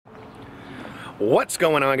What's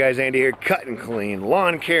going on, guys? Andy here, Cut and Clean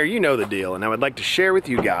Lawn Care, you know the deal. And I would like to share with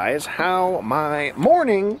you guys how my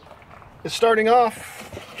morning is starting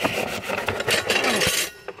off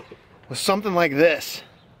with something like this.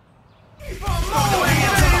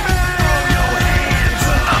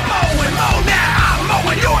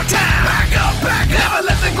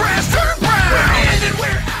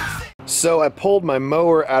 So I pulled my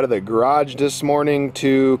mower out of the garage this morning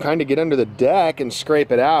to kind of get under the deck and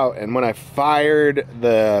scrape it out, and when I fired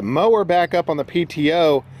the mower back up on the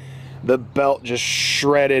PTO, the belt just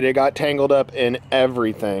shredded. It got tangled up in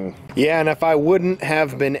everything. Yeah, and if I wouldn't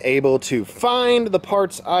have been able to find the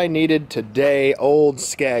parts I needed today, old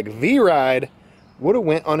Skag V-Ride would have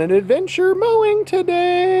went on an adventure mowing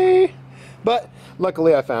today. But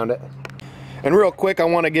luckily I found it. And real quick, I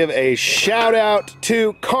want to give a shout out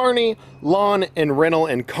to Kearney Lawn and Rental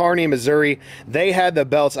in Kearney, Missouri. They had the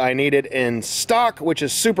belts I needed in stock, which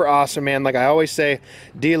is super awesome, man. Like I always say,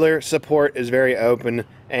 dealer support is very open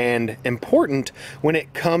and important when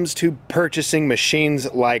it comes to purchasing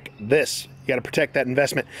machines like this. You got to protect that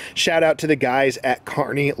investment. Shout out to the guys at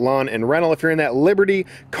Kearney Lawn and Rental. If you're in that Liberty,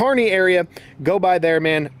 Kearney area, go by there,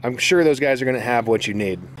 man. I'm sure those guys are going to have what you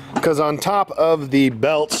need. Because on top of the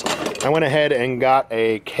belts, I went ahead and got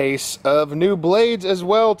a case of new blades as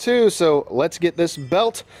well too. So let's get this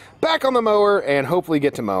belt back on the mower and hopefully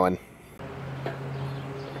get to mowing.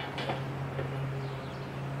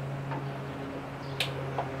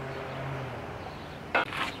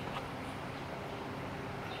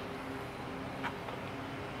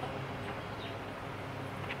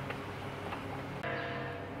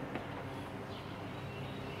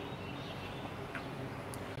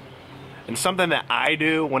 And something that I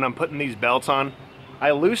do when I'm putting these belts on,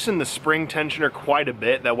 I loosen the spring tensioner quite a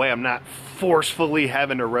bit. That way I'm not forcefully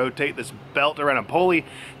having to rotate this belt around a pulley,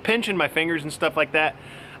 pinching my fingers and stuff like that.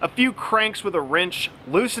 A few cranks with a wrench,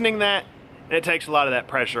 loosening that, and it takes a lot of that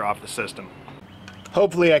pressure off the system.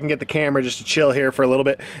 Hopefully I can get the camera just to chill here for a little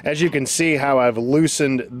bit. As you can see how I've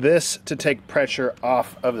loosened this to take pressure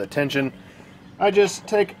off of the tension. I just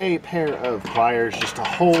take a pair of pliers just to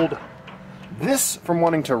hold this from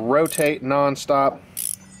wanting to rotate non-stop,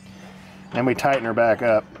 and we tighten her back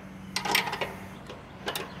up.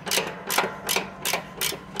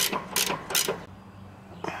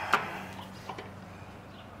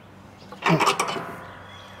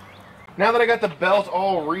 Now that I got the belt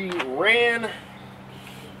all re-ran,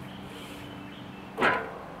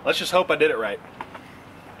 let's just hope I did it right.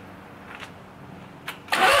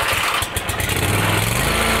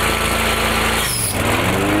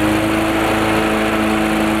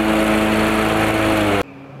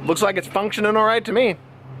 Looks like it's functioning all right to me.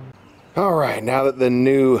 All right, now that the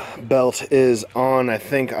new belt is on, I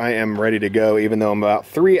think I am ready to go, even though I'm about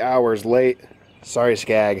 3 hours late. Sorry,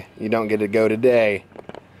 Skag, you don't get to go today.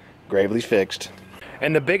 Gravely's fixed.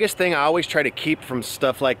 And the biggest thing I always try to keep from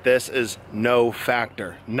stuff like this is no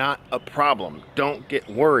factor, not a problem. Don't get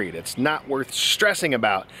worried. It's not worth stressing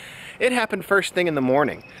about. It happened first thing in the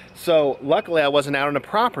morning. So luckily I wasn't out on the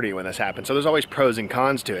property when this happened. So there's always pros and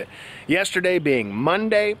cons to it. Yesterday being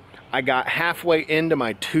Monday, I got halfway into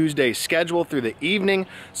my Tuesday schedule through the evening.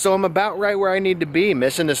 So I'm about right where I need to be.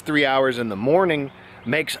 Missing this 3 hours in the morning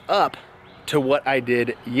makes up to what I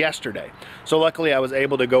did yesterday. So luckily I was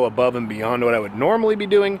able to go above and beyond what I would normally be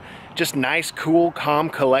doing. Just nice, cool, calm,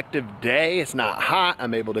 collective day. It's not hot.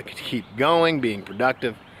 I'm able to keep going, being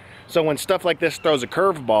productive. So when stuff like this throws a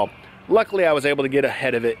curveball, luckily I was able to get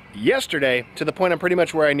ahead of it yesterday to the point I'm pretty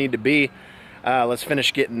much where I need to be. Let's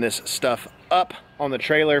finish getting this stuff up on the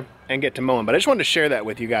trailer and get to mowing. But I just wanted to share that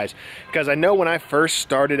with you guys because I know when I first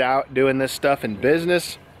started out doing this stuff in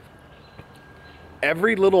business,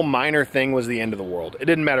 every little minor thing was the end of the world. It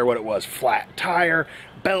didn't matter what it was. Flat tire,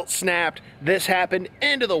 belt snapped, this happened,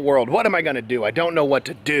 end of the world. What am I gonna do? I don't know what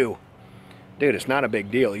to do. Dude, it's not a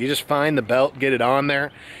big deal. You just find the belt, get it on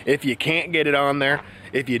there. If you can't get it on there,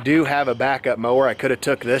 if you do have a backup mower, I could have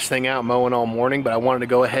took this thing out mowing all morning, but I wanted to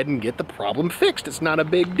go ahead and get the problem fixed. It's not a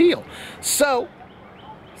big deal. So,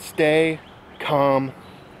 stay calm.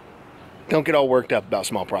 Don't get all worked up about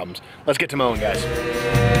small problems. Let's get to mowing, guys.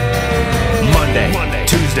 Monday,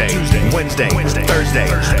 Tuesday, Wednesday, Thursday.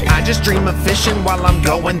 I just dream of fishing while I'm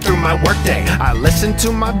going through my workday. I listen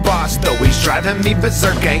to my boss, though he's driving me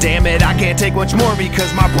berserk. Damn it, I can't take much more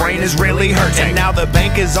because my brain is really hurting. And now the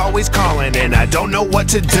bank is always calling and I don't know what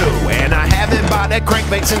to do. And I haven't bought a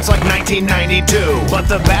crankbait since like 1992. But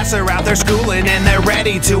the bass are out there schooling and they're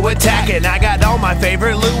ready to attack. And I got all my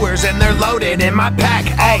favorite lures and they're loaded in my pack.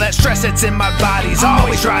 All that stress that's in my body's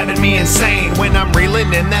always driving me insane. When I'm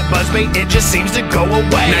reeling in that buzzbait, it just seems seems to go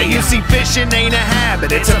away. Now you see, fishing ain't a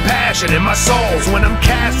habit, it's a passion in my soul. So when I'm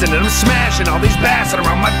casting and I'm smashing all these bass that are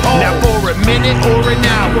on my pole. Now for a minute or an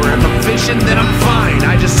hour, if I'm fishing then I'm fine.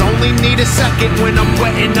 I just only need a second when I'm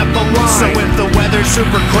wetting up a line. So if the weather's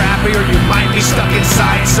super crappy or you might be stuck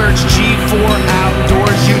inside, search G4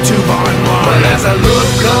 Outdoors YouTube online. But as I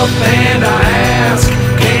look up and I ask,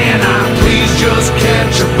 can I please just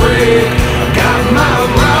catch a break? I got my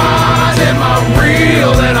rod and my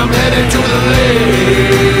reel and I'm headed to the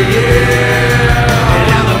lake. Yeah. And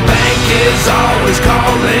now the bank is always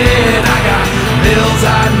calling. I got bills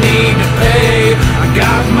I need to pay. I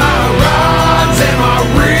got my rods and my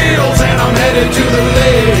reels and I'm headed to the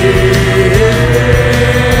lake.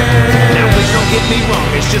 Now please don't get me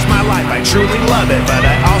wrong, it's just my life, I truly love it. But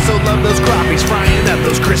I also love those crappies frying up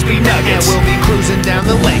those crispy nuggets. And we'll be cruising down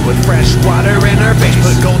the lake with fresh water in our face.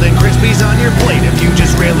 Put golden crispies on your plate if you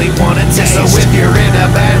just really want to taste. So if you're in a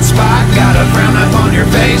bad spot, got a frown up on your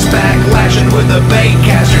face, backlashing with a bait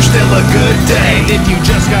cast, you're still a good day. And if you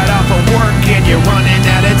just got off of work and you're running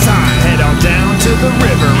out of time, head on down to the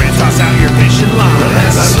river and toss out your fishing line. But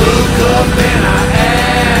as I look up and I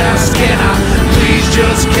ask, can I please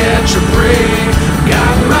just catch a break?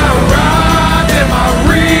 Got my rod and my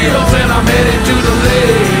reels and I'm headed to the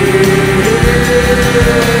lake.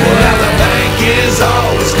 Well, now the bank is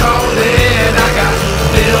always calling. I got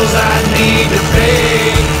bills I need to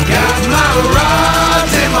pay. Got my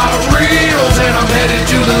rods and my reels and I'm headed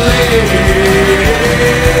to the lake.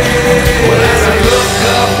 Well, as I look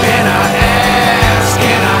up and I ask,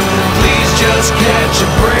 can I please just catch a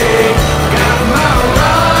break? Got my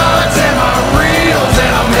rods and my reels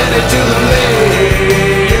and I'm headed to the lake.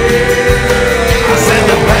 I said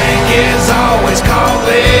the bank is always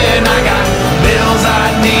calling. I got bills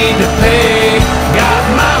I need to pay. Got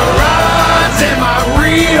my rods and my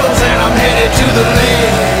reels and I'm headed to the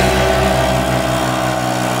lake.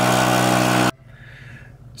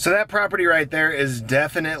 So that property right there is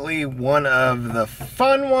definitely one of the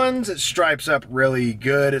fun ones. It stripes up really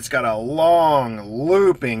good. It's got a long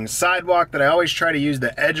looping sidewalk that I always try to use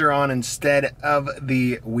the edger on instead of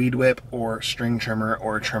the weed whip or string trimmer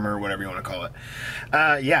or trimmer, whatever you want to call it.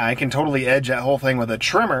 Yeah, I can totally edge that whole thing with a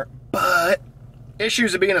trimmer, but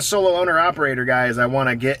issues of being a solo owner operator, guys, I want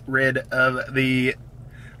to get rid of the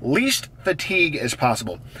least fatigue as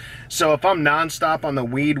possible. So if I'm nonstop on the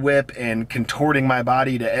weed whip and contorting my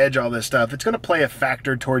body to edge all this stuff, it's going to play a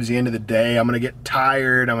factor towards the end of the day. I'm going to get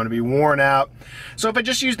tired. I'm going to be worn out. So if I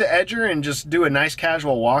just use the edger and just do a nice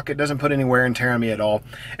casual walk, it doesn't put any wear and tear on me at all.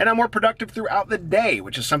 And I'm more productive throughout the day,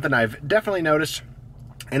 which is something I've definitely noticed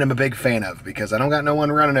and I'm a big fan of, because I don't got no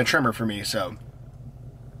one running a trimmer for me, so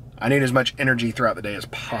I need as much energy throughout the day as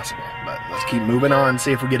possible. But let's keep moving on,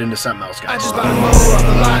 see if we get into something else, guys. I just bought a mower off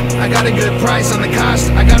the lot. I got a good price on the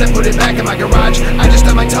cost. I gotta put it back in my garage. I just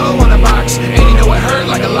stubbed my toe on a box, and you know it hurt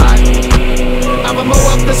like a lot. I'ma mow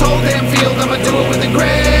up this whole damn field. I'ma do it with it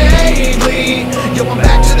gravely. Yo, I'm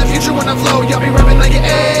back to the future when I flow. Y'all be rapping like you're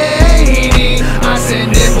 80. I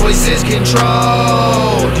send invoices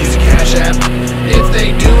control. Use a cash app. If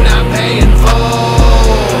they do not pay in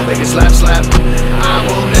full, make it slap slap. I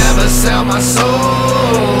will never sell my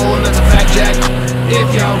soul. That's a fact, Jack. If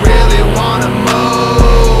y'all really wanna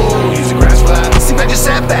mow, use a grass flat. See, I just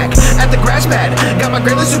sat back at the grass pad. Got my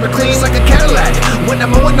gravel super clean, it's like a Cadillac. When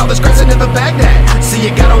I'm mowing all this grass, I never bag that. See,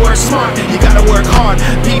 you gotta work smart, you gotta work hard.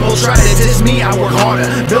 People try to diss me, I work harder.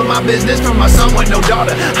 Build my business from my son with no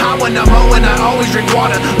daughter. How when I'm mowing, I always drink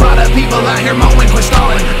water. Lot of people out here mowing, quit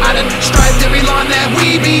stalling. I done striped every lawn that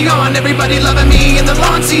we be on. Everybody loving me in the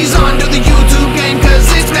lawn season. Do the YouTube game, cause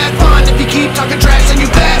it's mad fun. If you keep talking trash, then you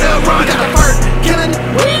better run. Got a bird killing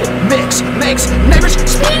weed mix, makes neighbors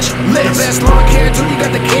speechless. The best lawn care dude, you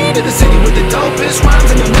got the key to the city with the dopest rhymes,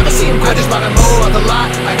 and you'll never see him cry. Just bought a mower on the lot.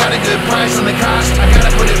 I got a good price on the cost. I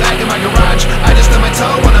gotta put it back in my garage. I just stubbed my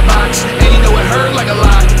toe on a box, and you know it hurt like a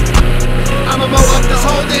lot. I'ma mow up this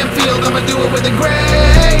whole damn field. I'ma do it with it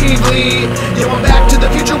gravely. Yo, I'm back to the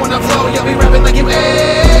future when I flow. Y'all be rapping like you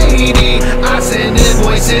 80. I send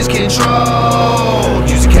invoices control.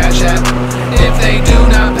 Use a cash app. If they do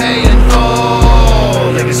not pay in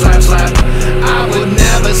full, make it slap slap. I would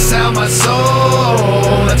never sell my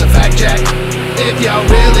soul. That's a fact, Jack. If y'all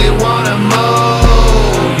really wanna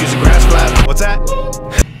mow, use a grass flap. What's that?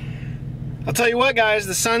 I'll tell you what, guys,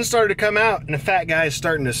 the sun started to come out and the fat guy is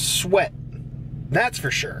starting to sweat. That's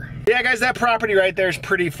for sure. Yeah, guys, that property right there is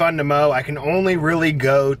pretty fun to mow. I can only really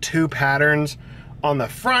go 2 patterns. On the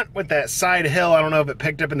front with that side hill, I don't know if it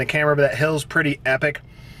picked up in the camera, but that hill's pretty epic.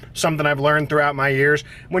 Something I've learned throughout my years.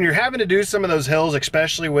 When you're having to do some of those hills,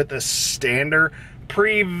 especially with the stander,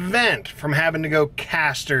 prevent from having to go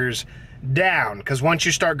casters down, because once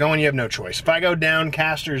you start going, you have no choice. If I go down,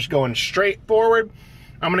 caster's going straight forward.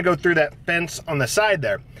 I'm gonna go through that fence on the side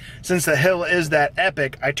there. Since the hill is that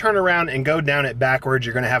epic, I turn around and go down it backwards.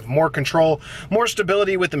 You're gonna have more control, more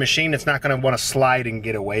stability with the machine. It's not gonna wanna slide and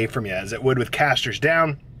get away from you as it would with casters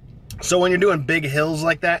down. So when you're doing big hills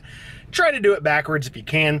like that, try to do it backwards if you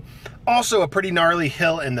can. Also a pretty gnarly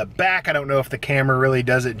hill in the back. I don't know if the camera really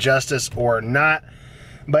does it justice or not.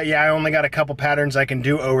 But yeah, I only got a couple patterns I can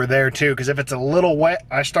do over there too, because if it's a little wet,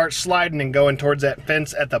 I start sliding and going towards that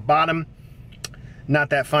fence at the bottom.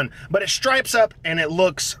 Not that fun, but it stripes up and it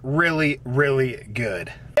looks really, really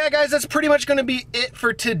good. Yeah, guys, that's pretty much gonna be it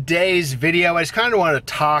for today's video. I just kind of want to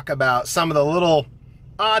talk about some of the little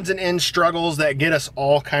odds and ends struggles that get us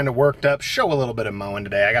all kind of worked up. Show a little bit of mowing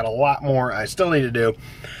today. I got a lot more I still need to do,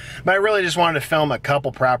 but I really just wanted to film a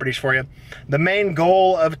couple properties for you. The main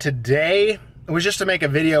goal of today was just to make a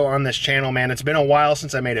video on this channel, man. It's been a while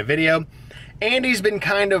since I made a video. Andy's been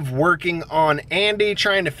kind of working on Andy,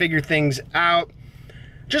 trying to figure things out.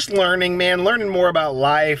 Just learning, man, learning more about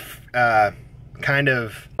life, kind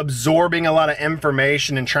of absorbing a lot of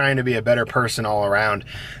information and trying to be a better person all around.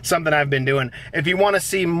 Something I've been doing. If you want to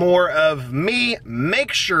see more of me,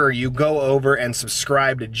 make sure you go over and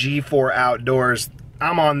subscribe to G4 Outdoors.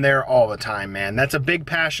 I'm on there all the time, man. That's a big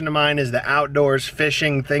passion of mine, is the outdoors,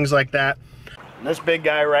 fishing, things like that. And this big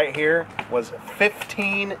guy right here was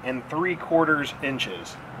 15 3/4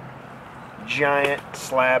 inches. Giant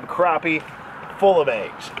slab crappie, full of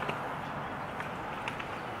eggs.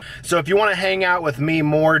 So if you want to hang out with me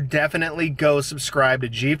more, definitely go subscribe to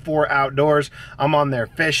G4 Outdoors. I'm on there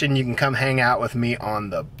fishing. You can come hang out with me on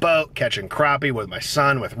the boat, catching crappie with my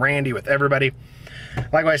son, with Randy, with everybody.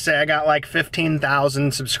 Like I say, I got like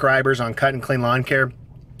 15,000 subscribers on Cut and Clean Lawn Care.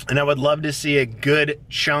 And I would love to see a good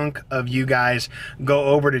chunk of you guys go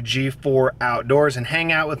over to G4 Outdoors and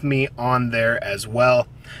hang out with me on there as well.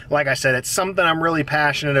 Like I said, it's something I'm really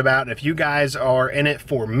passionate about. If you guys are in it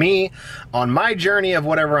for me on my journey of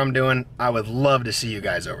whatever I'm doing, I would love to see you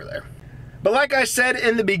guys over there. But like I said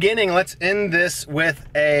in the beginning, let's end this with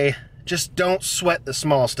a just don't sweat the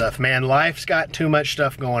small stuff, man. Life's got too much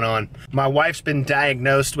stuff going on. My wife's been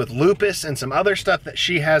diagnosed with lupus and some other stuff that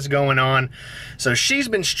she has going on. So she's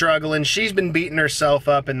been struggling. She's been beating herself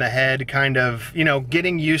up in the head, kind of, you know,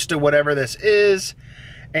 getting used to whatever this is.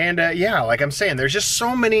 And yeah, like I'm saying, there's just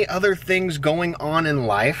so many other things going on in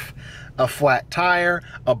life. A flat tire,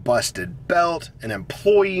 a busted belt, an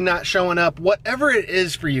employee not showing up, whatever it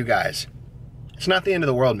is for you guys. It's not the end of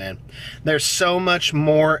the world, man. There's so much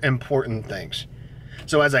more important things.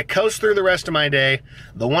 So as I coast through the rest of my day,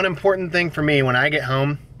 the one important thing for me when I get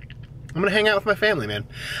home, I'm gonna hang out with my family, man.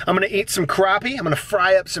 I'm gonna eat some crappie. I'm gonna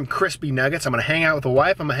fry up some crispy nuggets. I'm gonna hang out with the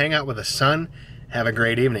wife. I'm gonna hang out with the son. Have a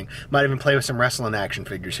great evening. Might even play with some wrestling action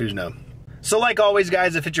figures, who's knows. So like always,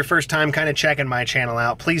 guys, if it's your first time kind of checking my channel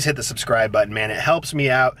out, please hit the subscribe button, man. It helps me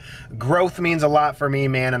out. Growth means a lot for me,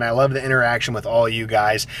 man, and I love the interaction with all you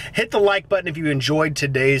guys. Hit the like button if you enjoyed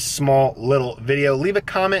today's small little video. Leave a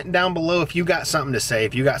comment down below if you got something to say.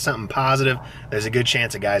 If you got something positive, there's a good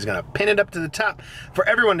chance a guy's gonna pin it up to the top for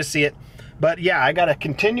everyone to see it. But yeah, I gotta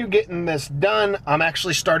continue getting this done. I'm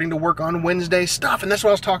actually starting to work on Wednesday stuff, and that's what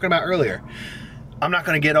I was talking about earlier. I'm not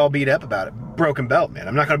gonna get all beat up about it. Broken belt, man.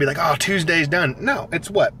 I'm not gonna be like, oh, Tuesday's done. No,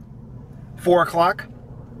 it's what? 4 o'clock?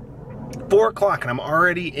 4 o'clock, and I'm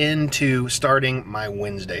already into starting my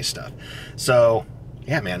Wednesday stuff. So,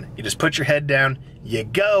 yeah, man, you just put your head down, you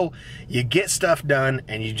go, you get stuff done,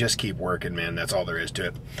 and you just keep working, man. That's all there is to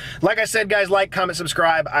it. Like I said, guys, like, comment,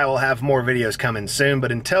 subscribe. I will have more videos coming soon,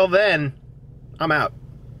 but until then, I'm out.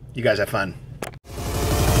 You guys have fun.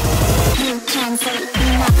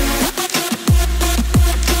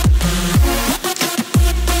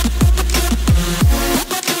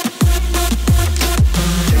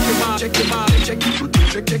 Check your body,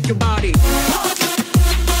 check your body.